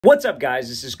What's up, guys?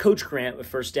 This is Coach Grant with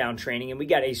First Down Training, and we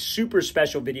got a super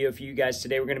special video for you guys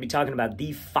today. We're going to be talking about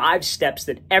the 5 steps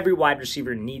that every wide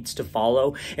receiver needs to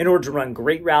follow in order to run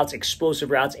great routes,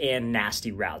 explosive routes, and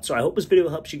nasty routes. So I hope this video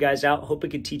helps you guys out. Hope it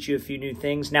could teach you a few new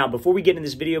things. Now, before we get in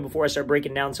this video, before I start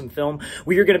breaking down some film,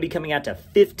 we are going to be coming out to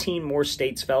 15 more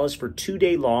states, fellas, for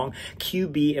 2-day-long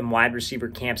QB and wide receiver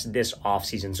camps this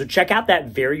offseason. So check out that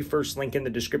very first link in the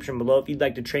description below if you'd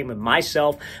like to train with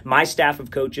myself, my staff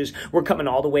of coaches. We're coming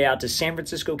all the way out to San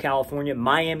Francisco, California,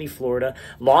 Miami, Florida,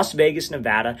 Las Vegas,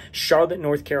 Nevada, Charlotte,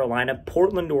 North Carolina,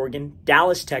 Portland, Oregon,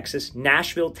 Dallas, Texas,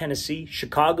 Nashville, Tennessee,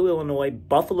 Chicago, Illinois,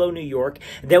 Buffalo, New York.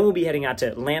 Then we'll be heading out to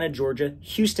Atlanta, Georgia,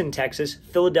 Houston, Texas,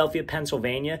 Philadelphia,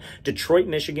 Pennsylvania, Detroit,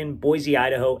 Michigan, Boise,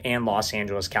 Idaho, and Los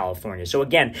Angeles, California. So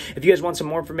again, if you guys want some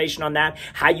more information on that,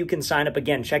 how you can sign up,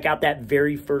 again, check out that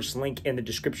very first link in the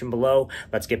description below.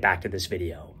 Let's get back to this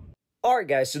video. All right,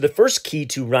 guys, so the first key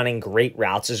to running great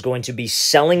routes is going to be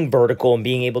selling vertical and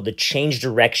being able to change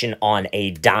direction on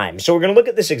a dime. So we're going to look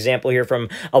at this example here from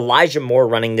Elijah Moore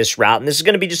running this route, and this is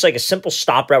going to be just like a simple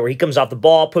stop route where he comes off the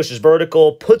ball, pushes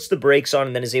vertical, puts the brakes on,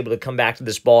 and then is able to come back to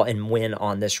this ball and win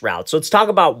on this route. So let's talk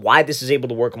about why this is able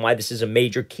to work and why this is a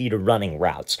major key to running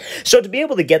routes. So to be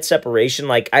able to get separation,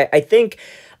 like I think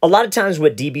a lot of times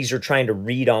what DBs are trying to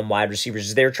read on wide receivers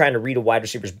is they're trying to read a wide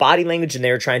receiver's body language and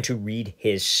they're trying to read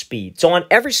his speed. So on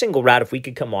every single route, if we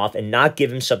could come off and not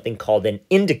give him something called an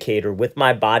indicator with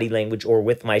my body language or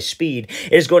with my speed,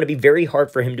 it is going to be very hard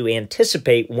for him to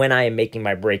anticipate when I am making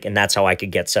my break, and that's how I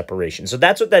could get separation. So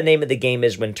that's what the name of the game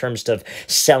is in terms of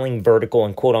selling vertical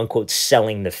and quote-unquote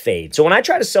selling the fade. So when I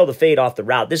try to sell the fade off the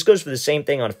route, this goes for the same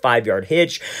thing on a 5-yard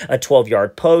hitch, a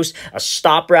 12-yard post, a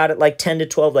stop route at like 10 to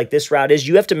 12 like this route is.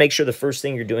 You have to make sure the first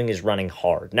thing you're doing is running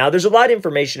hard. Now, there's a lot of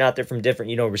information out there from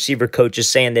different, receiver coaches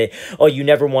saying that, oh, you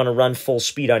never want to run full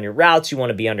speed on your routes. You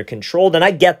want to be under control. And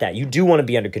I get that. You do want to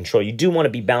be under control. You do want to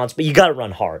be balanced, but you got to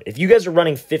run hard. If you guys are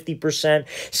running 50%,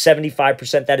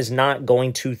 75%, that is not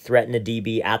going to threaten a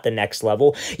DB at the next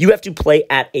level. You have to play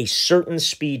at a certain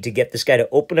speed to get this guy to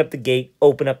open up the gate,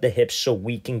 open up the hips so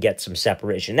we can get some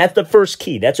separation. That's the first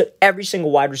key. That's what every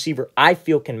single wide receiver I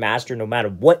feel can master no matter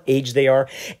what age they are,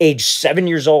 age 7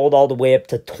 years old, all the way up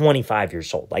to 25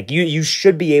 years old. Like you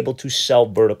should be able to sell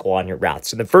vertical on your routes.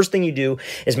 So the first thing you do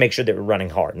is make sure that we're running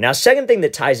hard. Now, second thing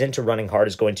that ties into running hard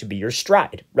is going to be your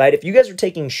stride, right? If you guys are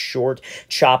taking short,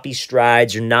 choppy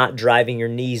strides, you're not driving your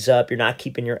knees up, you're not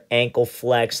keeping your ankle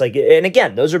flexed. And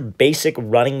again, those are basic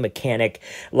running mechanic,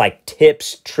 like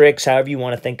tips, tricks, however you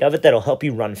want to think of it, that'll help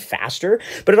you run faster,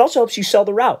 but it also helps you sell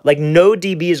the route. Like no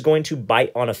DB is going to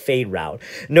bite on a fade route.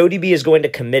 No DB is going to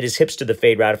commit his hips to the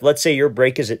fade route. If let's say your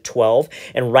break is at 12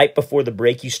 and right before the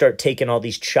break you start taking all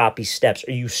these choppy steps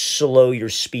or you slow your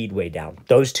speed way down.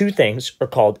 Those two things are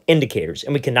called indicators,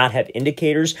 and we cannot have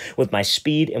indicators with my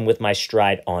speed and with my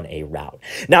stride on a route.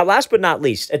 Now, last but not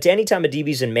least, at any time a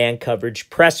DB's in man coverage,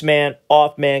 press man,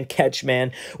 off man, catch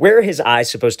man, where are his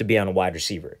eyes supposed to be on a wide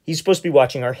receiver? He's supposed to be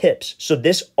watching our hips. So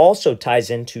this also ties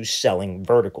into selling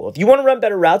vertical. If you want to run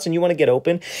better routes and you want to get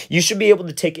open, you should be able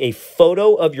to take a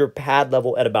photo of your pad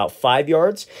level at about 5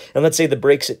 yards, and let's say the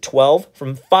break's at 12.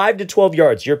 From 5 to 12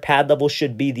 yards, your pad level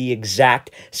should be the exact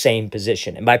same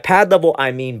position. And by pad level,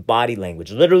 I mean body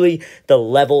language, literally the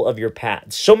level of your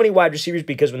pads. So many wide receivers,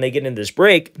 because when they get into this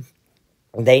break,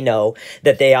 they know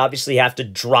that they obviously have to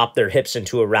drop their hips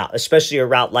into a route, especially a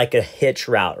route like a hitch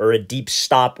route or a deep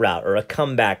stop route or a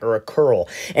comeback or a curl,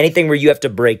 anything where you have to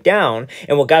break down.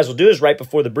 And what guys will do is right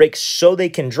before the break, so they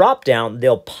can drop down,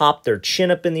 they'll pop their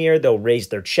chin up in the air, they'll raise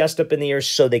their chest up in the air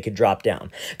so they can drop down.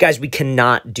 Guys, we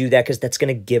cannot do that because that's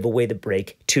going to give away the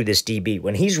break to this DB.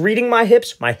 When he's reading my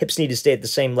hips need to stay at the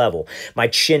same level. My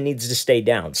chin needs to stay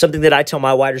down. Something that I tell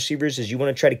my wide receivers is you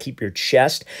want to try to keep your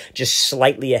chest just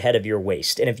slightly ahead of your waist.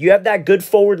 And if you have that good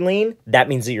forward lean, that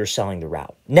means that you're selling the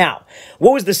route. Now,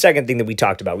 what was the second thing that we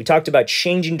talked about? We talked about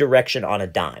changing direction on a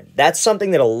dime. That's something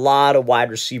that a lot of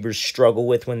wide receivers struggle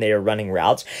with when they are running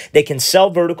routes. They can sell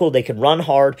vertical, they can run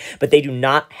hard, but they do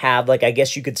not have, like, I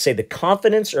guess you could say the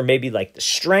confidence or maybe like the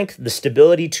strength, the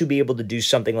stability to be able to do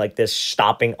something like this,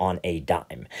 stopping on a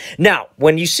dime. Now,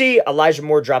 when you see Elijah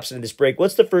Moore drops into this break,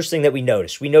 what's the first thing that we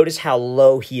notice? We notice how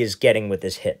low he is getting with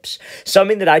his hips.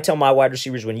 Something that I tell my wide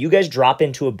receivers, when you guys drop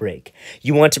into a break,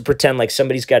 you want to pretend like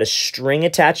somebody's got a string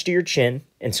attached to your chin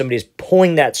and somebody is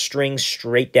pulling that string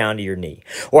straight down to your knee.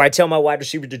 Or I tell my wide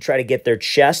receiver to try to get their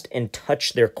chest and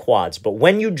touch their quads. But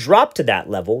when you drop to that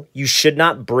level, you should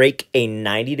not break a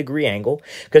 90-degree angle,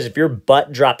 because if your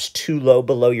butt drops too low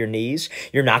below your knees,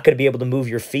 you're not going to be able to move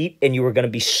your feet and you are going to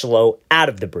be slow out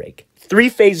of the break. 3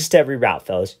 phases to every route,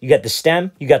 fellas. You got the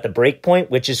stem, you got the break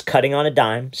point, which is cutting on a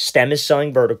dime. Stem is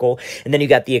selling vertical, and then you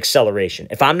got the acceleration.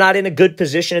 If I'm not in a good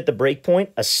position at the break point,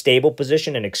 a stable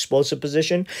position, an explosive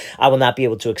position, I will not be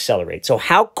able to accelerate. So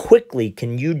how quickly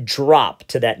can you drop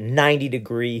to that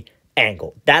 90-degree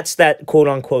angle? That's that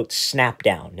quote-unquote snap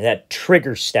down, that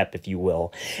trigger step, if you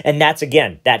will. And that's,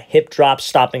 again, that hip drop,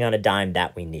 stopping on a dime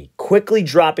that we need. Quickly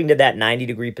dropping to that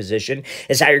 90-degree position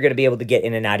is how you're going to be able to get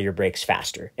in and out of your breaks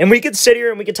faster. And we could sit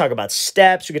here and we could talk about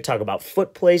steps. We could talk about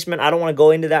foot placement. I don't want to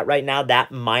go into that right now,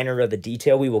 that minor of a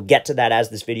detail. We will get to that as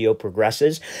this video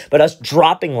progresses. But us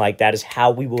dropping like that is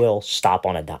how we will stop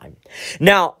on a dime.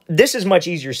 Now, this is much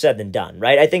easier said than done,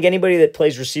 right? I think anybody that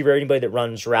plays receiver, anybody that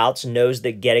runs routes knows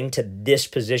that getting to this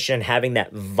position, having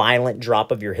that violent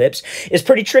drop of your hips is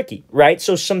pretty tricky, right?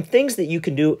 So some things that you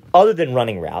can do other than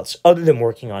running routes, other than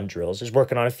working on drills, is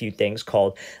working on a few things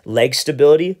called leg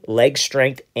stability, leg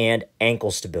strength, and ankle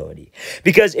stability.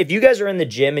 Because if you guys are in the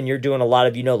gym and you're doing a lot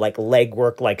of, like leg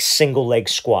work, like single leg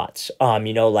squats,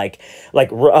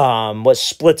 what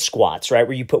split squats, right?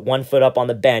 Where you put one foot up on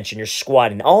the bench and you're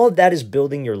squatting. All of that is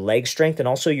building your leg strength and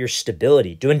also your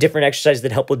stability, doing different exercises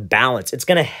that help with balance. It's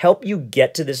going to help you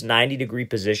get to this 90-degree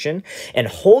position and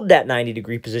hold that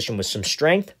 90-degree position with some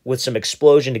strength, with some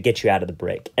explosion to get you out of the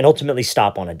break and ultimately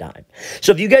stop on a dime.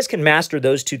 So if you guys can master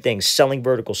those two things, selling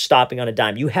vertical, stopping on a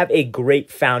dime, you have a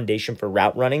great foundation for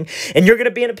route running, and you're going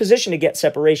to be in a position to get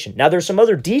separation. Now, there's some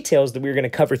other details that we're going to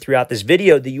cover throughout this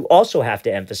video that you also have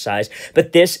to emphasize,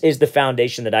 but this is the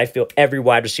foundation that I feel every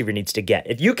wide receiver needs to get.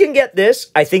 If you can get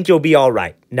this, I think you'll be all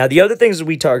right. Now, the other things that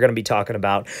we are going to be talking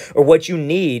about are what you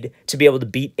need to be able to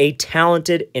beat a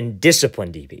talented and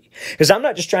disciplined DB. Because I'm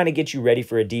not just trying to get you ready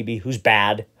for a DB who's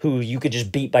bad, who you could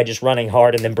just beat by just running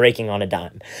hard and then breaking on a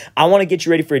dime. I want to get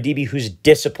you ready for a DB who's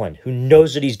disciplined, who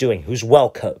knows what he's doing, who's well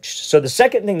coached. So the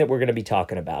second thing that we're going to be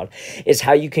talking about is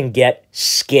how you can get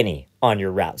skinny on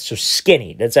your routes. So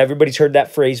skinny, everybody's heard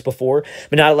that phrase before,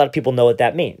 but not a lot of people know what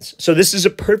that means. So this is a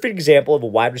perfect example of a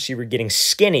wide receiver getting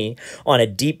skinny on a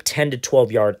deep 10 to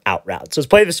 12 yard out route. So let's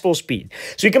play this full speed.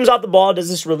 So he comes off the ball, does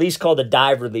this release called a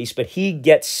dive release, but he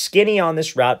gets skinny on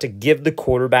this route to give the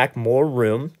quarterback more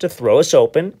room to throw us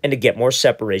open and to get more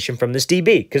separation from this DB.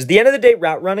 Because at the end of the day,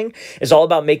 route running is all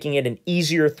about making it an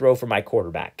easier throw for my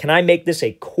quarterback. Can I make this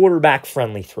a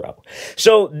quarterback-friendly throw?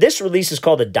 So this release is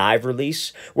called a dive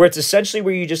release, where it's essentially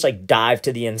where you just dive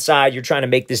to the inside. You're trying to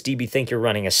make this DB think you're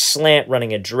running a slant,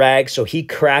 running a drag, so he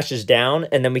crashes down,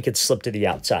 and then we could slip to the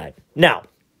outside. Now,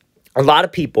 a lot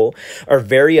of people are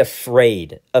very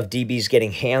afraid of DBs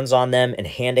getting hands on them and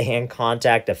hand-to-hand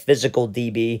contact, a physical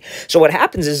DB. So what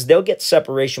happens is they'll get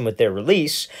separation with their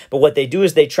release, but what they do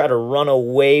is they try to run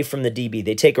away from the DB.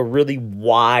 They take a really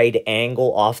wide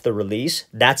angle off the release.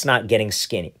 That's not getting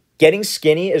skinny. Getting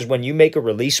skinny is when you make a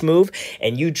release move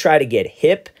and you try to get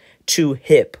hip to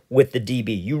hip with the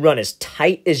DB. You run as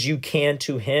tight as you can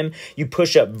to him. You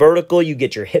push up vertical. You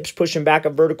get your hips pushing back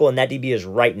up vertical, and that DB is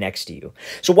right next to you.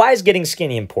 So why is getting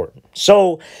skinny important?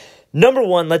 So number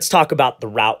one, let's talk about the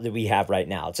route that we have right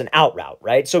now. It's an out route,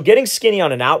 right? So getting skinny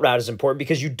on an out route is important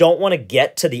because you don't want to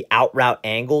get to the out route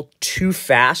angle too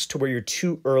fast to where you're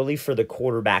too early for the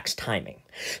quarterback's timing.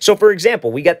 So for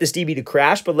example, we got this DB to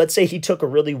crash, but let's say he took a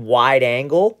really wide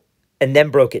angle and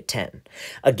then broke at 10.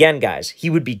 Again, guys,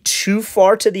 he would be too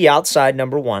far to the outside,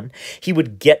 number one. He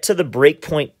would get to the break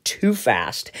point too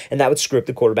fast, and that would screw up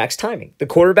the quarterback's timing. The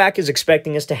quarterback is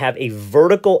expecting us to have a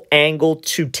vertical angle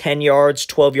to 10 yards,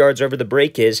 12 yards over the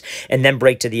break is, and then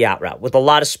break to the out route with a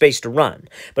lot of space to run.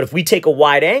 But if we take a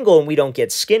wide angle and we don't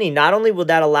get skinny, not only will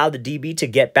that allow the DB to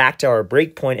get back to our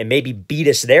break point and maybe beat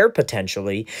us there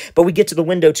potentially, but we get to the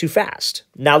window too fast.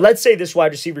 Now, let's say this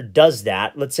wide receiver does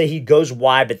that. Let's say he goes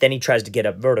wide, but then he tries to get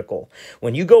up vertical.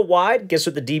 When you go wide, guess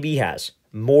what the DB has?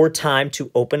 More time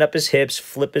to open up his hips,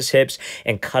 flip his hips,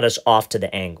 and cut us off to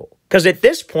the angle. Because at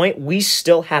this point, we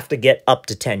still have to get up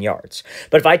to 10 yards.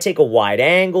 But if I take a wide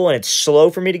angle and it's slow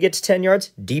for me to get to 10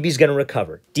 yards, DB's going to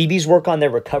recover. DBs work on their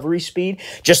recovery speed,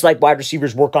 just like wide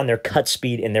receivers work on their cut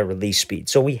speed and their release speed.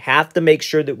 So we have to make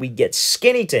sure that we get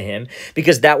skinny to him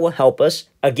because that will help us,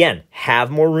 again, have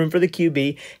more room for the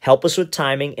QB, help us with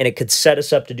timing, and it could set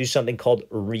us up to do something called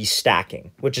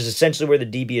restacking, which is essentially where the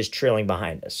DB is trailing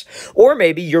behind us. Or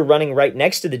maybe you're running right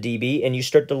next to the DB and you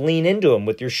start to lean into him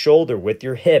with your shoulder, with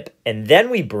your hip, and then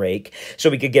we break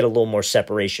so we could get a little more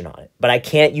separation on it. But I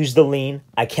can't use the lean.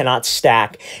 I cannot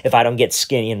stack if I don't get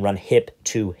skinny and run hip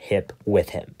to hip with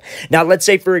him. Now, let's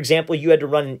say, for example, you had to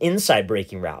run an inside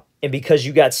breaking route. and because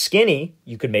you got skinny,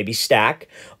 you could maybe stack.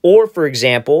 Or, for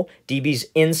example, DB's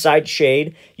inside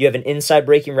shade, you have an inside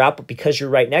breaking route, but because you're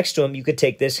right next to him, you could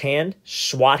take this hand,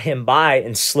 swat him by,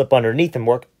 and slip underneath and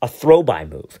work a throw-by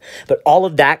move. But all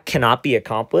of that cannot be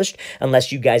accomplished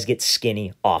unless you guys get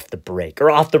skinny off the break,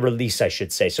 or off the release, I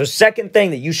should say. So second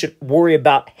thing that you should worry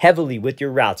about heavily with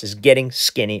your routes is getting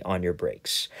skinny on your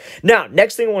breaks. Now,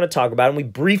 next thing I want to talk about, and we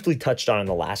briefly touched on in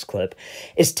the last clip,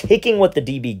 is taking what the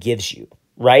DB gives you.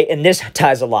 Right? And this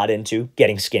ties a lot into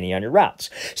getting skinny on your routes.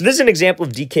 So this is an example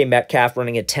of DK Metcalf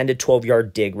running a 10 to 12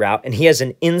 yard dig route, and he has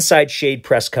an inside shade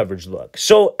press coverage look.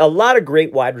 So a lot of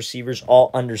great wide receivers all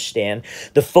understand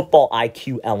the football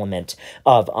IQ element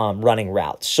of running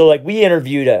routes. So like we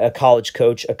interviewed a college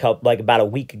coach about a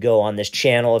week ago on this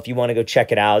channel. If you want to go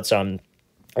check it out, it's a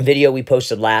video we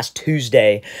posted last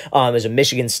Tuesday as a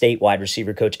Michigan State wide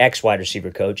receiver coach, ex-wide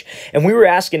receiver coach. And we were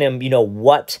asking him,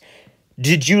 what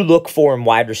did you look for in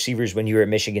wide receivers when you were at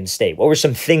Michigan State? What were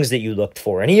some things that you looked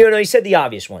for? And he said the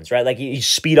obvious ones, right? Like you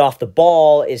speed off the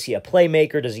ball. Is he a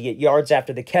playmaker? Does he get yards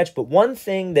after the catch? But one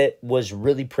thing that was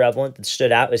really prevalent that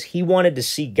stood out is he wanted to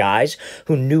see guys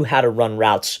who knew how to run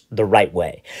routes the right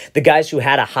way. The guys who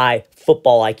had a high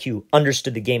football IQ,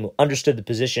 understood the game, understood the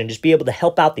position, and just be able to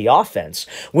help out the offense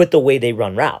with the way they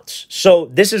run routes. So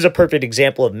this is a perfect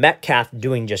example of Metcalf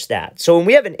doing just that. So when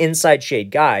we have an inside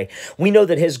shade guy, we know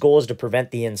that his goal is to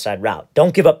prevent the inside route.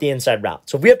 Don't give up the inside route.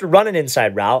 So if we have to run an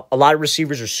inside route, a lot of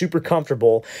receivers are super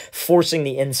comfortable forcing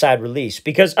the inside release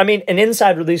because, an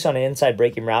inside release on an inside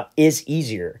breaking route is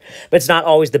easier, but it's not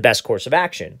always the best course of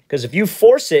action because if you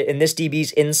force it in this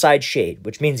DB's inside shade,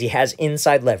 which means he has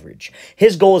inside leverage,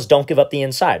 his goal is don't give up the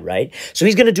inside, right? So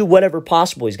he's going to do whatever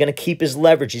possible. He's going to keep his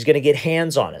leverage. He's going to get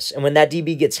hands on us. And when that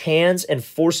DB gets hands and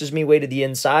forces me way to the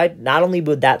inside, not only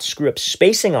would that screw up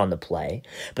spacing on the play,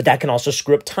 but that can also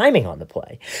screw up timing on the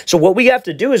play. So what we have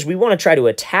to do is we want to try to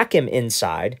attack him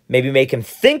inside, maybe make him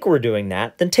think we're doing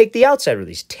that, then take the outside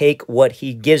release. Take what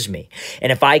he gives me.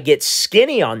 And if I get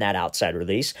skinny on that outside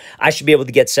release, I should be able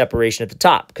to get separation at the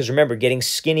top. Because remember, getting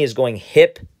skinny is going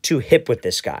hip to hip with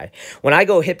this guy. When I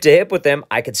go hip to hip with him,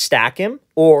 I could stack him,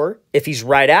 or if he's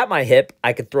right at my hip,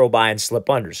 I could throw by and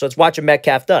slip under. So let's watch what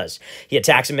Metcalf does. He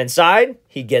attacks him inside,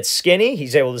 he gets skinny,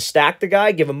 he's able to stack the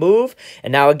guy, give a move,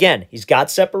 and now again, he's got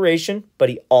separation, but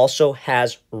he also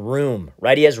has room,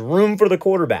 right? He has room for the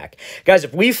quarterback. Guys,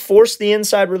 if we force the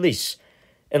inside release,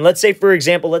 and let's say, for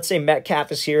example, let's say Metcalf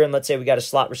is here, and let's say we got a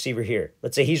slot receiver here.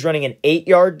 Let's say he's running an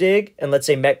 8-yard dig, and let's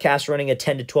say Metcalf's running a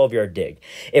 10 to 12-yard dig.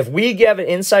 If we give an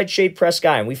inside shade press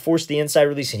guy, and we force the inside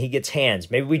release, and he gets hands,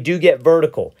 maybe we do get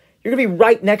vertical, you're going to be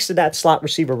right next to that slot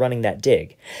receiver running that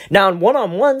dig. Now, in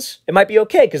one-on-ones, it might be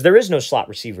okay because there is no slot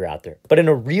receiver out there. But in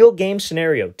a real game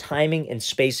scenario, timing and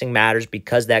spacing matters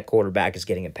because that quarterback is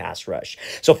getting a pass rush.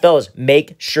 So, fellas,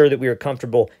 make sure that we are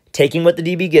comfortable taking what the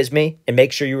DB gives me and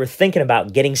make sure you were thinking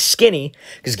about getting skinny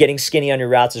because getting skinny on your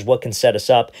routes is what can set us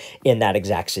up in that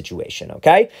exact situation,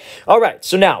 okay? All right,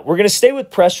 so now we're going to stay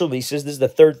with press releases. This is the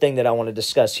third thing that I want to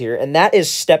discuss here, and that is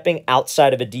stepping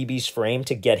outside of a DB's frame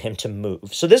to get him to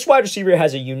move. So this wide receiver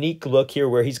has a unique look here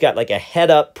where he's got like a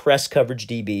head-up press coverage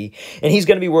DB, and he's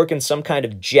going to be working some kind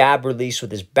of jab release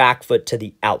with his back foot to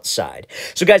the outside.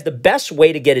 So guys, the best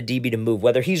way to get a DB to move,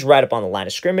 whether he's right up on the line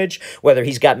of scrimmage, whether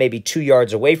he's got maybe 2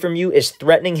 yards away from you, is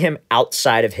threatening him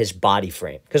outside of his body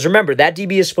frame. Because remember, that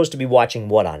DB is supposed to be watching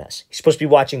what on us? He's supposed to be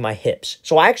watching my hips.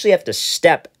 So I actually have to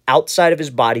step outside of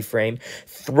his body frame,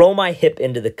 throw my hip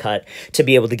into the cut to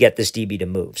be able to get this DB to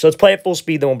move. So let's play at full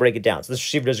speed, then we'll break it down. So this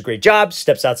receiver does a great job,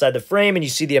 steps outside the frame, and you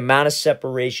see the amount of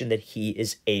separation that he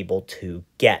is able to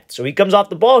get. So he comes off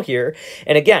the ball here,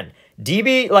 and again,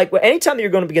 DB, like anytime that you're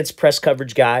going up against press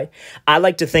coverage guy, I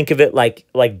like to think of it like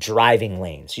driving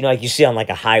lanes. Like you see on like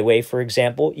a highway, for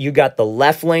example, you got the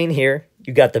left lane here.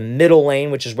 You got the middle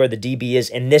lane, which is where the DB is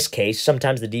in this case.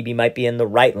 Sometimes the DB might be in the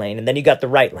right lane, and then you got the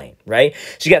right lane, right?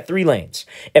 So you got 3 lanes.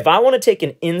 If I want to take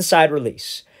an inside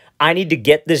release, I need to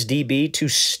get this DB to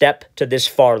step to this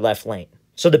far left lane.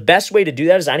 So the best way to do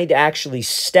that is I need to actually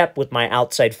step with my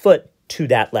outside foot to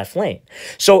that left lane.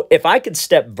 So if I could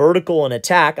step vertical and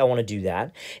attack, I want to do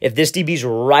that. If this DB's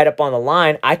right up on the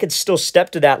line, I could still step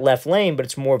to that left lane, but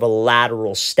it's more of a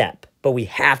lateral step. But we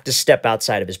have to step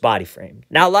outside of his body frame.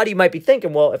 Now, a lot of you might be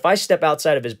thinking, well, if I step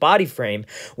outside of his body frame,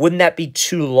 wouldn't that be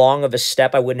too long of a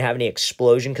step? I wouldn't have any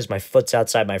explosion because my foot's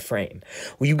outside my frame.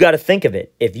 Well, you got to think of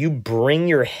it. If you bring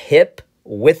your hip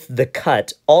with the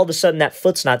cut, all of a sudden that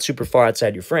foot's not super far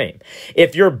outside your frame.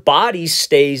 If your body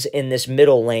stays in this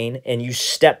middle lane and you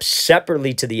step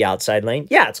separately to the outside lane,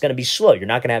 yeah, it's going to be slow. You're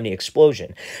not going to have any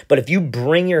explosion. But if you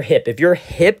bring your hip, if your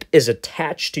hip is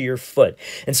attached to your foot,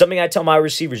 and something I tell my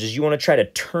receivers is you want to try to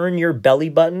turn your belly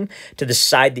button to the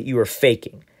side that you are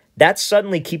faking. That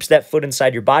suddenly keeps that foot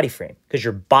inside your body frame because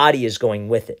your body is going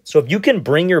with it. So if you can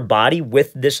bring your body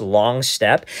with this long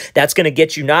step, that's going to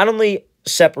get you not only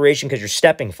separation because you're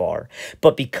stepping far,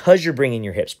 but because you're bringing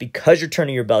your hips, because you're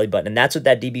turning your belly button, and that's what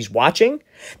that DB's watching,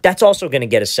 that's also going to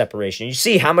get a separation. You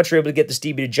see how much we're able to get this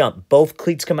DB to jump. Both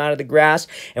cleats come out of the grass,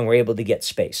 and we're able to get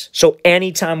space. So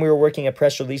anytime we were working a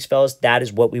press release, fellas, that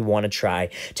is what we want to try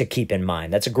to keep in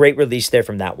mind. That's a great release there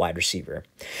from that wide receiver.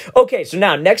 Okay, so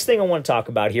now next thing I want to talk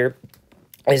about here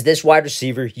is this wide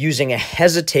receiver using a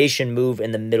hesitation move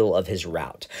in the middle of his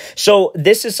route. So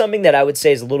this is something that I would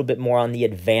say is a little bit more on the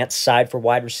advanced side for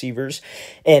wide receivers,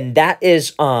 and that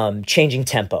is changing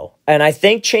tempo. And I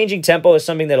think changing tempo is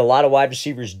something that a lot of wide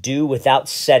receivers do without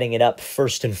setting it up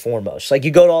first and foremost. Like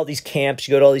you go to all these camps,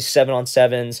 you go to all these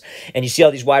 7-on-7s, and you see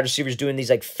all these wide receivers doing these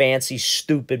like fancy,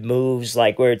 stupid moves,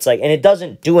 like where it's like, and it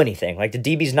doesn't do anything. Like the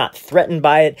DB's not threatened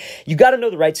by it. You got to know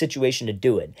the right situation to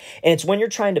do it. And it's when you're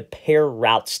trying to pair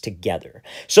routes together.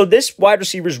 So this wide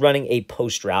receiver is running a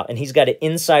post route, and he's got an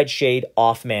inside shade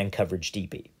off man coverage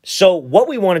DB. So what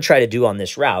we want to try to do on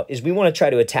this route is we want to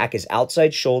try to attack his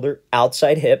outside shoulder,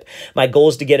 outside hip. My goal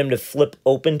is to get him to flip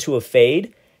open to a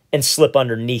fade and slip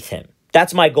underneath him.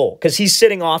 That's my goal because he's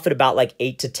sitting off at about like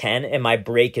 8 to 10 and my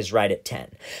break is right at 10.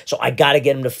 So I got to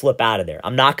get him to flip out of there.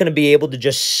 I'm not going to be able to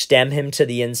just stem him to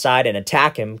the inside and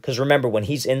attack him because remember, when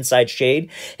he's inside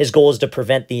shade, his goal is to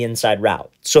prevent the inside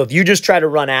route. So if you just try to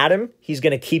run at him, he's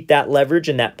going to keep that leverage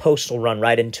and that post will run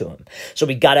right into him. So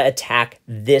we got to attack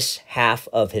this half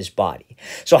of his body.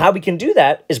 So how we can do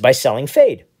that is by selling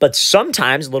fade. But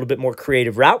sometimes a little bit more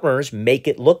creative route runners make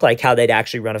it look like how they'd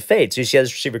actually run a fade. So you see how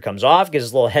this receiver comes off,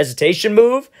 gives a little hesitation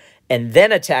move, and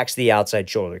then attacks the outside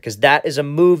shoulder because that is a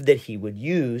move that he would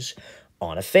use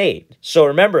on a fade. So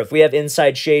remember, if we have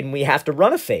inside shade and we have to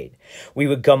run a fade, we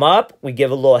would come up, we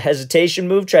give a little hesitation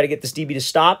move, try to get this DB to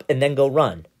stop, and then go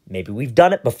run. Maybe we've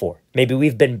done it before. Maybe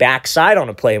we've been backside on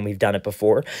a play and we've done it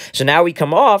before. So now we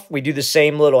come off, we do the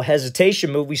same little hesitation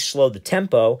move, we slow the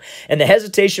tempo. And the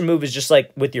hesitation move is just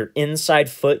like with your inside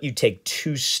foot, you take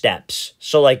 2 steps.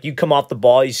 So like you come off the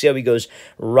ball, you see how he goes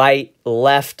right,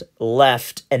 left,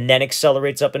 left, and then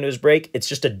accelerates up into his break. It's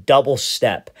just a double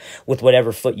step with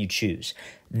whatever foot you choose.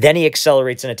 Then he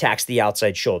accelerates and attacks the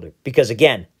outside shoulder because,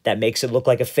 again, that makes it look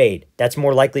like a fade. That's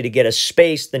more likely to get a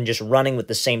space than just running with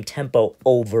the same tempo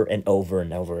over and over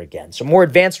and over again. So more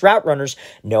advanced route runners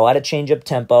know how to change up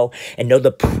tempo and know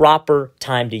the proper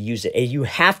time to use it. And you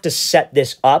have to set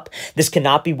this up. This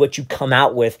cannot be what you come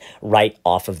out with right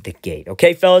off of the gate.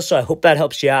 Okay, fellas? So I hope that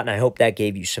helps you out, and I hope that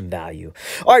gave you some value.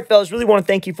 All right, fellas, really want to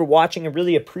thank you for watching. I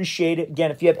really appreciate it.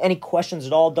 Again, if you have any questions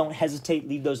at all, don't hesitate.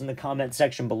 Leave those in the comment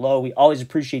section below. We always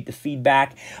appreciate the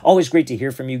feedback. Always great to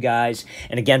hear from you guys.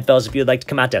 And again, fellas, if you'd like to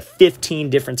come out to 15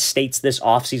 different states this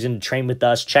offseason to train with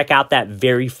us, check out that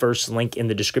very first link in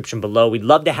the description below. We'd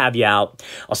love to have you out.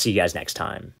 I'll see you guys next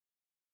time.